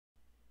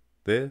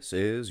This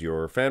is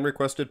your fan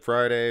requested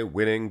Friday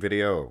winning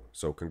video.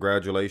 So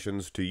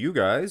congratulations to you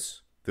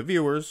guys, the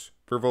viewers,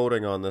 for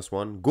voting on this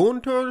one.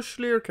 Gunter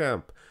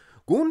Schlierkamp.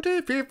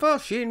 Gunter FIFA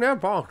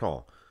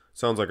Schinevato.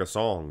 Sounds like a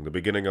song, the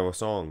beginning of a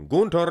song.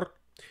 Gunter.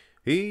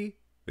 He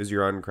is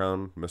your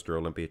uncrowned Mr.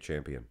 Olympia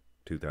champion,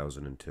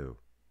 2002.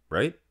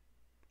 Right?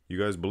 You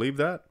guys believe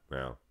that?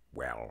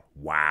 Well,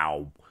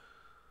 wow.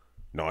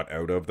 Not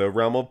out of the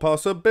realm of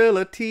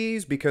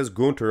possibilities, because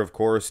Gunter, of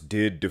course,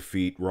 did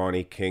defeat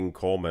Ronnie King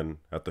Coleman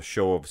at the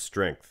Show of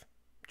Strength,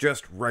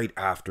 just right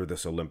after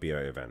this Olympia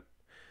event.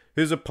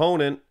 His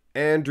opponent,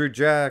 Andrew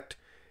Jacked,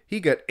 he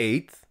got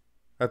 8th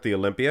at the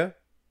Olympia.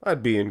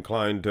 I'd be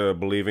inclined to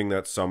believing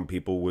that some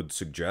people would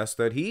suggest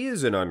that he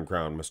is an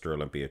uncrowned Mr.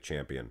 Olympia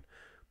champion.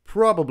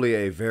 Probably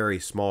a very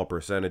small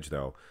percentage,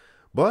 though.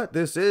 But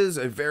this is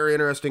a very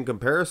interesting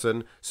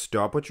comparison.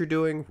 Stop what you're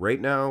doing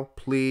right now.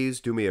 Please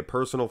do me a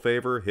personal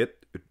favor.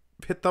 Hit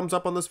thumbs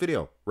up on this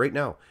video right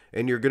now.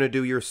 And you're going to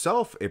do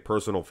yourself a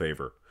personal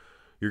favor.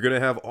 You're going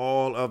to have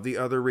all of the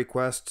other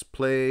requests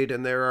played,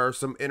 and there are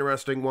some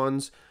interesting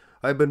ones.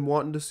 I've been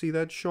wanting to see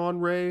that Sean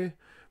Ray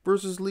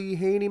versus Lee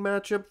Haney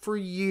matchup for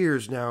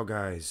years now,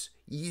 guys.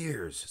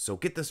 Years. So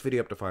get this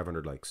video up to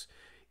 500 likes.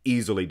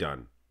 Easily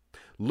done.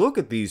 Look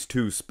at these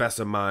two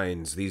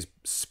specimens, these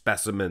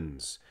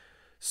specimens.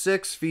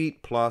 6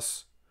 feet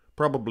plus,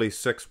 probably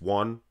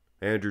 6'1",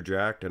 Andrew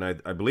Jacked, and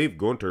I believe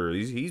Gunter,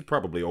 he's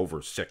probably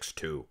over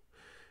 6'2".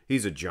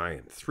 He's a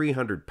giant,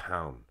 300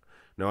 pound.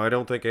 Now, I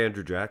don't think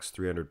Andrew Jack's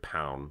 300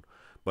 pound,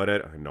 but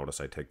I notice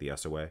I take the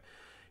S away.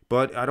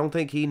 But I don't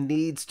think he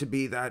needs to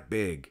be that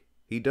big.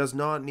 He does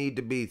not need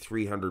to be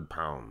 300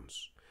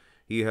 pounds.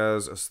 He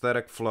has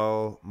aesthetic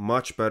flow,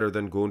 much better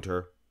than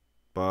Gunter.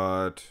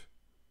 But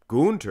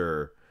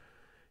Gunter,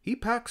 he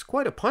packs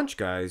quite a punch,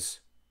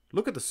 guys.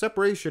 Look at the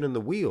separation in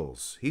the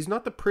wheels. He's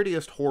not the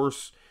prettiest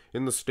horse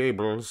in the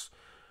stables,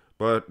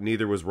 but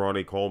neither was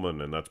Ronnie Coleman,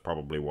 and that's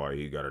probably why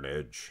he got an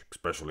edge,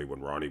 especially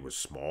when Ronnie was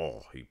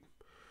small.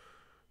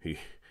 It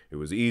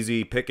was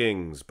easy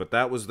pickings, but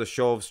that was the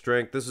Show of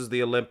Strength. This is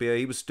the Olympia.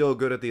 He was still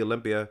good at the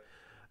Olympia.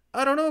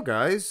 I don't know,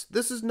 guys.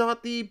 This is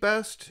not the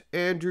best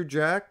Andrew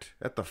Jacked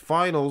at the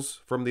finals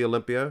from the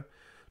Olympia.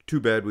 Too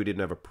bad we didn't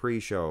have a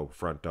pre-show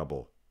front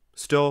double.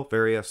 Still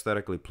very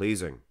aesthetically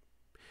pleasing.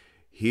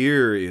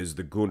 Here is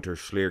the Gunter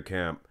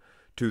Schlierkamp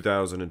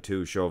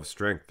 2002 Show of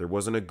Strength. There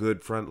wasn't a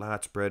good front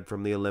lat spread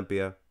from the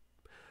Olympia,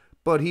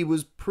 but he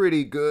was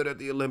pretty good at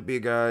the Olympia,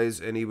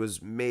 guys, and he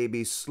was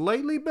maybe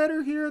slightly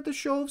better here at the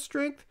Show of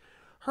Strength.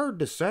 Hard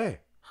to say.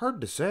 Hard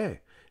to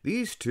say.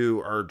 These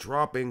two are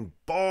dropping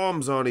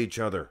bombs on each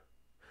other.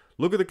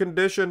 Look at the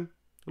condition.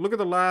 Look at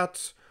the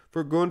lats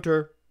for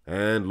Gunter.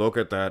 And look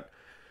at that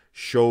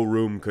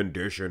showroom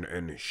condition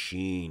and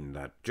sheen.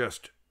 That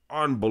just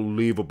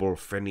unbelievable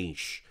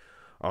finish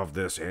of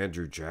this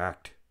Andrew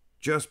Jacked.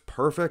 Just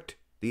perfect.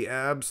 The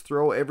abs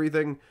throw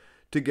everything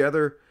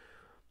together.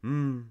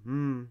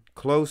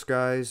 Close,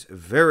 guys.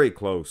 Very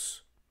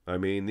close. I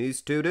mean,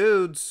 these two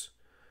dudes,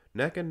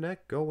 neck and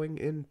neck going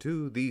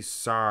into the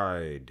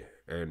side.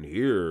 And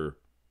here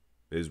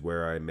is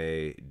where I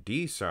may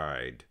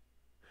decide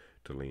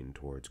to lean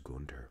towards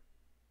Gunter.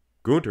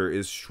 Gunter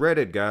is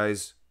shredded,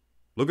 guys.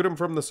 Look at him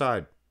from the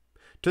side.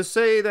 To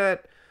say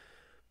that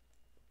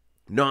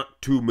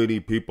not too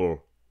many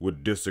people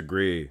would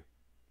disagree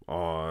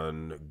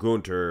on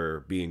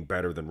Gunter being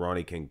better than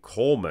Ronnie King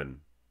Coleman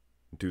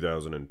in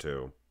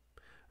 2002.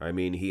 I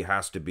mean, he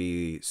has to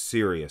be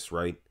serious,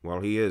 right?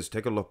 Well, he is.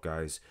 Take a look,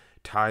 guys.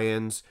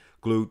 Tie-ins,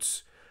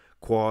 glutes,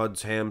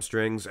 quads,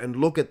 hamstrings, and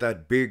look at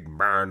that big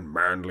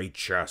manly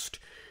chest.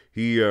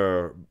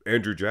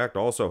 Andrew Jacked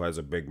also has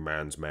a big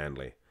man's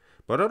manly.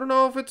 But I don't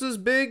know if it's as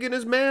big and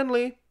as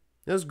manly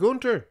as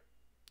Gunter.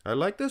 I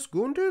like this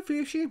Gunter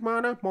Fishy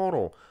Mana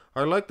model.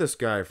 I like this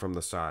guy from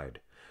the side.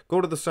 Go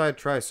to the side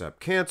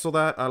tricep. Cancel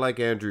that. I like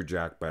Andrew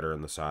Jacked better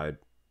in the side.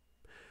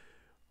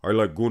 I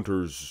like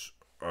Gunter's,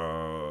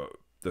 the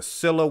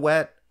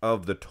silhouette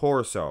of the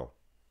torso.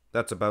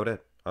 That's about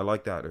it. I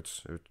like that.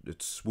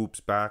 It swoops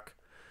back.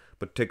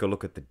 But take a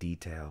look at the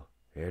detail.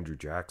 Andrew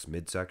Jack's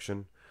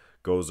midsection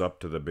goes up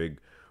to the big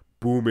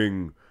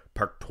booming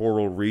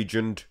pectoral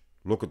region.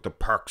 Look at the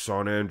pecs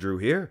on Andrew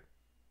here.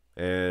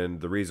 And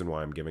the reason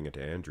why I'm giving it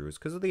to Andrew is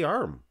because of the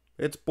arm.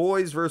 It's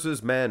boys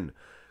versus men.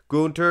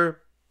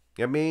 Gunter,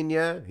 I mean,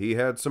 yeah, he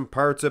had some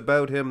parts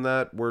about him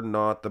that were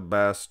not the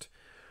best.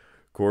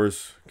 Of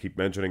course, keep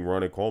mentioning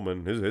Ronnie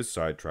Coleman. His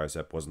side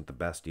tricep wasn't the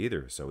best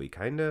either. So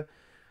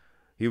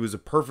he was a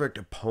perfect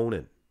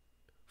opponent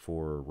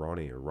for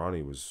Ronnie, or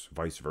Ronnie was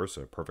vice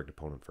versa, a perfect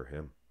opponent for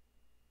him.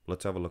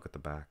 Let's have a look at the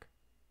back.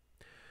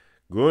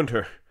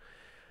 Gunter,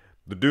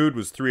 the dude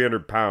was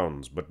 300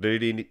 pounds, but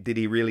did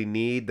he really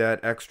need that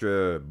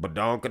extra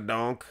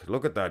badonkadonk?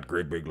 Look at that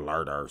great big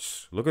lard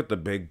arse. Look at the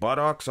big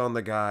buttocks on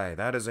the guy.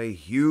 That is a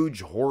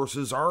huge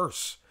horse's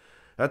arse.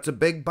 That's a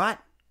big butt.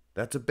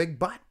 That's a big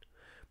butt.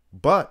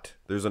 But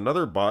there's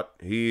another but.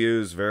 He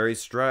is very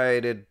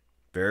strided,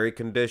 very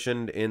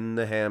conditioned in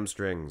the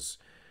hamstrings.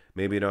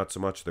 Maybe not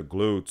so much the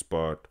glutes,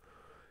 but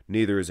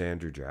neither is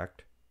Andrew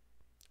Jacked.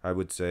 I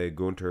would say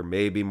Gunter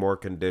may be more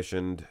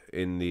conditioned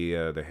in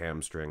the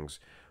hamstrings.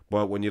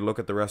 But when you look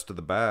at the rest of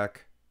the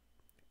back,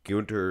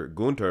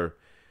 Gunter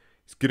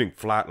is getting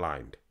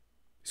flatlined.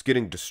 He's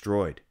getting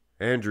destroyed.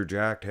 Andrew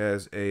Jack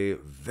has a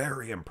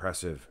very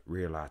impressive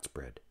rear lat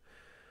spread.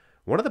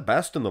 One of the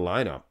best in the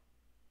lineup.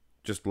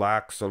 Just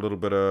lacks a little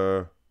bit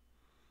of,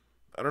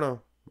 I don't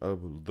know,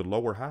 the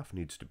lower half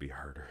needs to be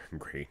harder and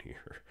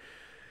grainier.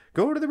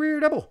 Go to the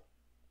rear double.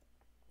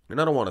 And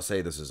I don't want to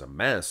say this is a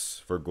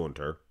mess for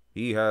Gunter.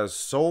 He has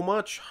so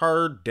much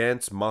hard,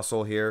 dense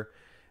muscle here.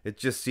 It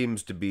just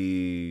seems to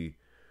be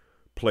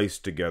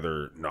placed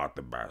together not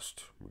the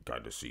best. We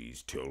kind of see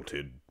he's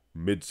tilted.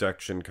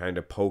 Midsection kind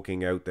of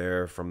poking out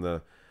there from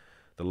the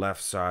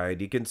left side.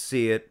 You can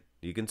see it.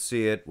 You can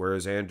see it.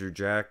 Whereas Andrew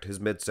Jack, his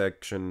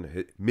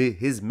midsection,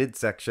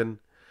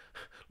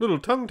 little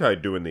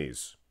tongue-tied doing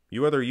these.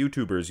 You other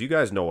YouTubers, you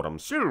guys know what I'm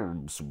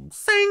saying.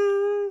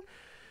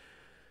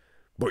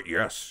 But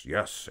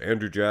yes,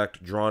 Andrew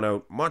Jack drawn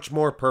out much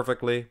more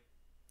perfectly.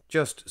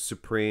 Just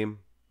supreme.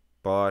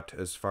 But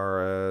as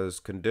far as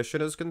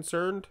condition is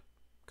concerned,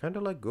 kind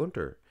of like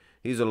Gunter.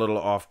 He's a little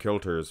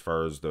off-kilter as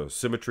far as the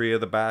symmetry of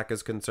the back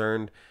is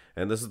concerned.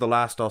 And this is the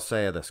last I'll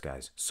say of this,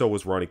 guys. So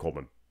was Ronnie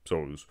Coleman. So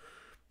was...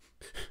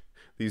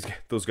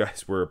 Those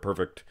guys were a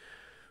perfect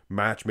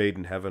match made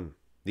in heaven.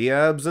 The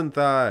abs and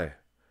thigh.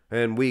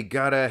 And we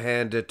gotta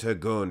hand it to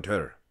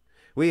Gunter.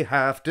 We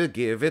have to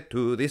give it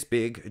to this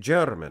big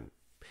German.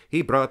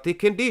 He brought the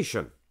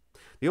condition.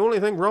 The only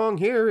thing wrong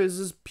here is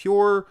his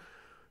pure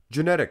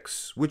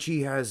genetics, which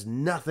he has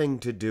nothing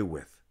to do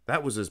with.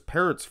 That was his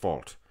parents'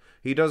 fault.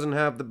 He doesn't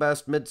have the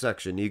best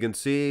midsection. You can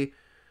see,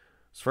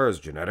 as far as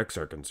genetics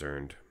are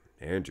concerned,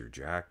 Andrew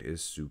Jack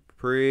is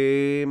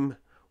supreme.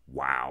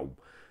 Wow.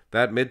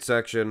 That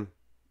midsection,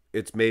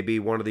 it's maybe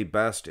one of the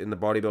best in the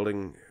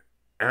bodybuilding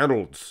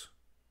annals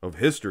of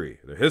history.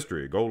 The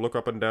history. Go look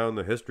up and down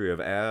the history of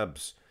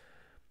abs.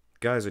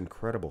 Guy's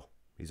incredible.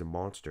 He's a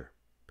monster.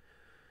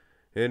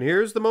 And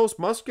here's the most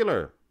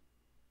muscular.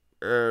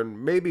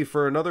 And maybe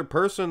for another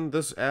person,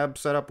 this ab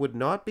setup would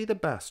not be the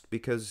best,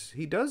 because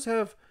he does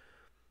have,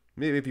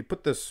 maybe if you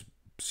put this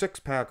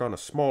six-pack on a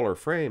smaller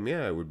frame,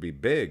 yeah, it would be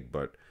big,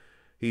 but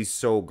he's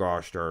so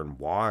gosh darn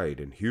wide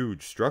and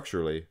huge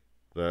structurally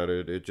that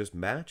it just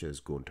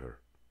matches Gunter.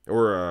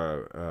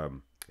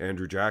 Or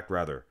Andrew Jack,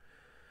 rather.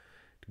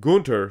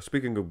 Gunter,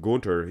 speaking of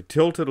Gunter, he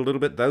tilted a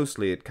little bit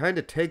dousely. It kind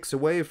of takes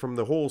away from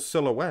the whole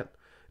silhouette.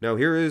 Now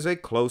here is a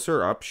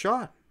closer up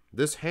shot.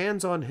 This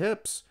hands on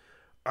hips,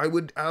 I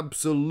would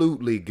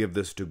absolutely give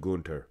this to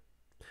Gunter.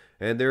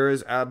 And there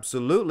is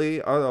absolutely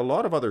a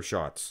lot of other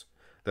shots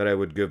that I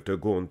would give to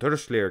Gunter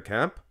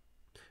Schlierkamp.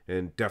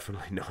 And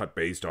definitely not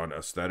based on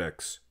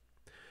aesthetics.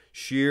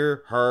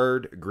 Sheer,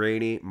 hard,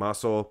 grainy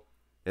muscle.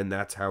 And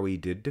that's how he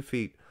did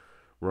defeat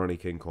Ronnie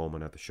King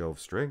Coleman at the Show of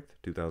Strength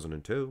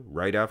 2002.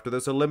 Right after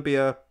this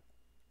Olympia,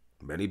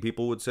 many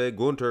people would say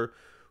Gunter,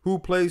 who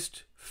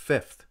placed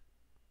 5th.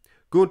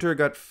 Gunter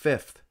got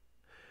 5th.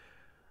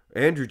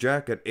 Andrew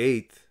Jack got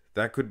 8th.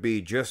 That could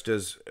be just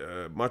as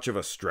much of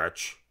a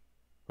stretch.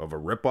 Of a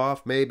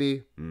ripoff,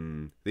 maybe.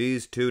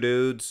 These two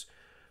dudes,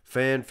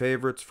 fan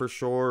favorites for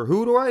sure.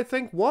 Who do I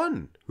think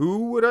won?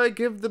 Who would I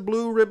give the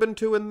blue ribbon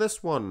to in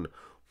this one?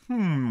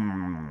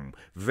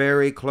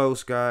 Very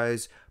close,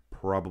 guys.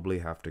 Probably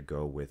have to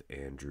go with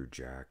Andrew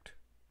Jack.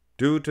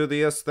 Due to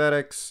the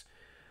aesthetics.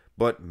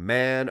 But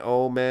man,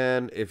 oh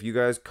man, if you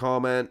guys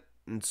comment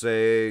and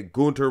say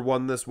Gunter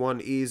won this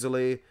one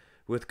easily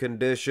with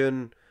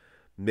condition,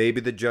 maybe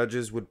the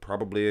judges would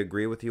probably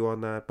agree with you on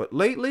that. But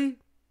lately,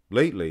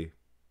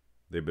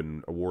 they've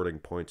been awarding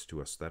points to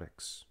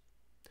aesthetics.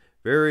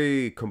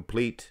 Very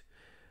complete.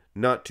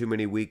 Not too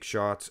many weak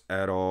shots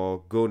at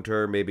all.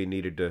 Gunter maybe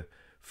needed to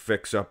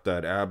fix up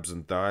that abs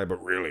and thigh,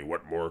 but really,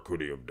 what more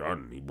could he have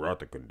done? He brought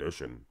the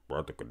condition.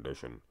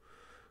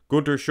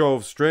 Gunter's Show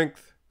of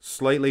Strength,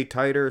 slightly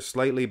tighter,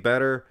 slightly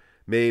better,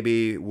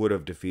 maybe would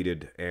have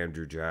defeated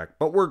Andrew Jack.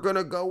 But we're going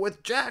to go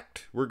with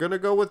Jacked.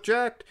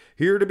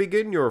 Here to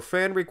begin your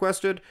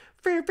fan-requested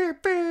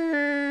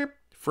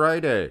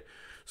Friday.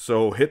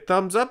 So hit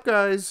thumbs up,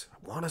 guys.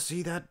 I want to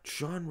see that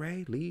Sean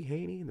Ray, Lee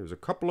Haney. There's a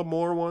couple of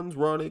more ones.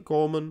 Ronnie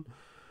Coleman.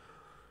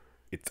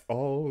 It's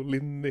all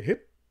in the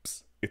hips.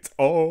 It's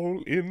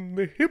all in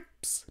the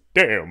hips.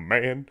 Damn,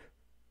 man.